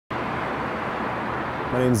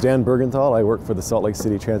My name is Dan Bergenthal. I work for the Salt Lake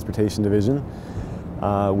City Transportation Division.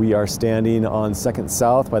 We are standing on 2nd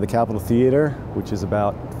South by the Capitol Theater, which is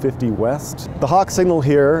about 50 west. The hawk signal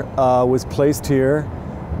here was placed here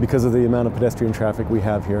because of the amount of pedestrian traffic we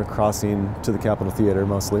have here crossing to the Capitol Theater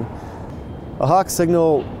mostly. A hawk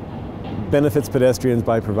signal benefits pedestrians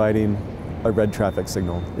by providing a red traffic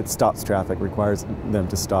signal. It stops traffic, requires them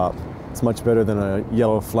to stop. It's much better than a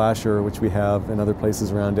yellow flasher, which we have in other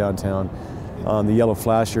places around downtown. The yellow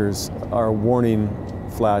flashers are warning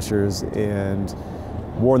flashers and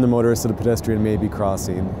warn the motorists that a pedestrian may be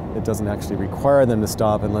crossing. It doesn't actually require them to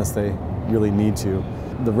stop unless they really need to.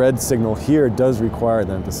 The red signal here does require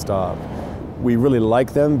them to stop. We really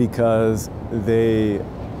like them because they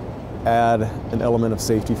add an element of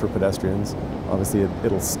safety for pedestrians. Obviously,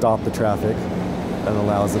 it'll stop the traffic and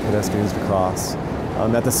allows the pedestrians to cross.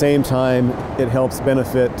 At the same time, it helps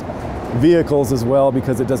benefit vehicles as well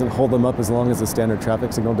because it doesn't hold them up as long as the standard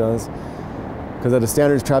traffic signal does. Because at a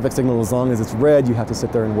standard traffic signal, as long as it's red, you have to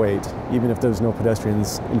sit there and wait, even if there's no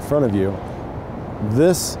pedestrians in front of you.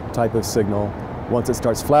 This type of signal, once it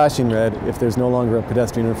starts flashing red, if there's no longer a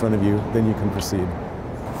pedestrian in front of you, then you can proceed.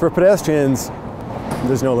 For pedestrians,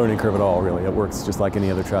 there's no learning curve at all, really. It works just like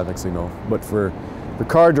any other traffic signal. But for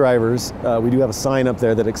car drivers, we do have a sign up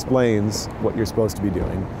there that explains what you're supposed to be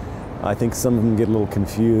doing. I think some of them get a little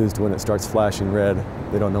confused when it starts flashing red.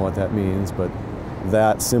 They don't know what that means, but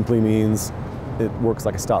that simply means it works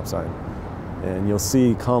like a stop sign. And you'll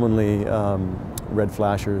see commonly red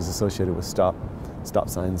flashers associated with stop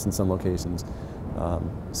signs in some locations.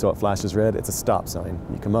 So it flashes red, it's a stop sign.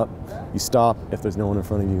 You come up, you stop. If there's no one in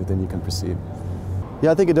front of you, then you can proceed. Yeah,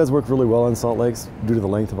 I think it does work really well in Salt Lakes due to the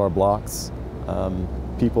length of our blocks.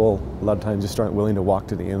 People a lot of times just aren't willing to walk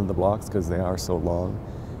to the end of the blocks because they are so long.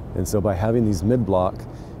 And so by having these mid-block,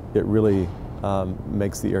 it really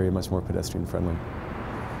makes the area much more pedestrian friendly.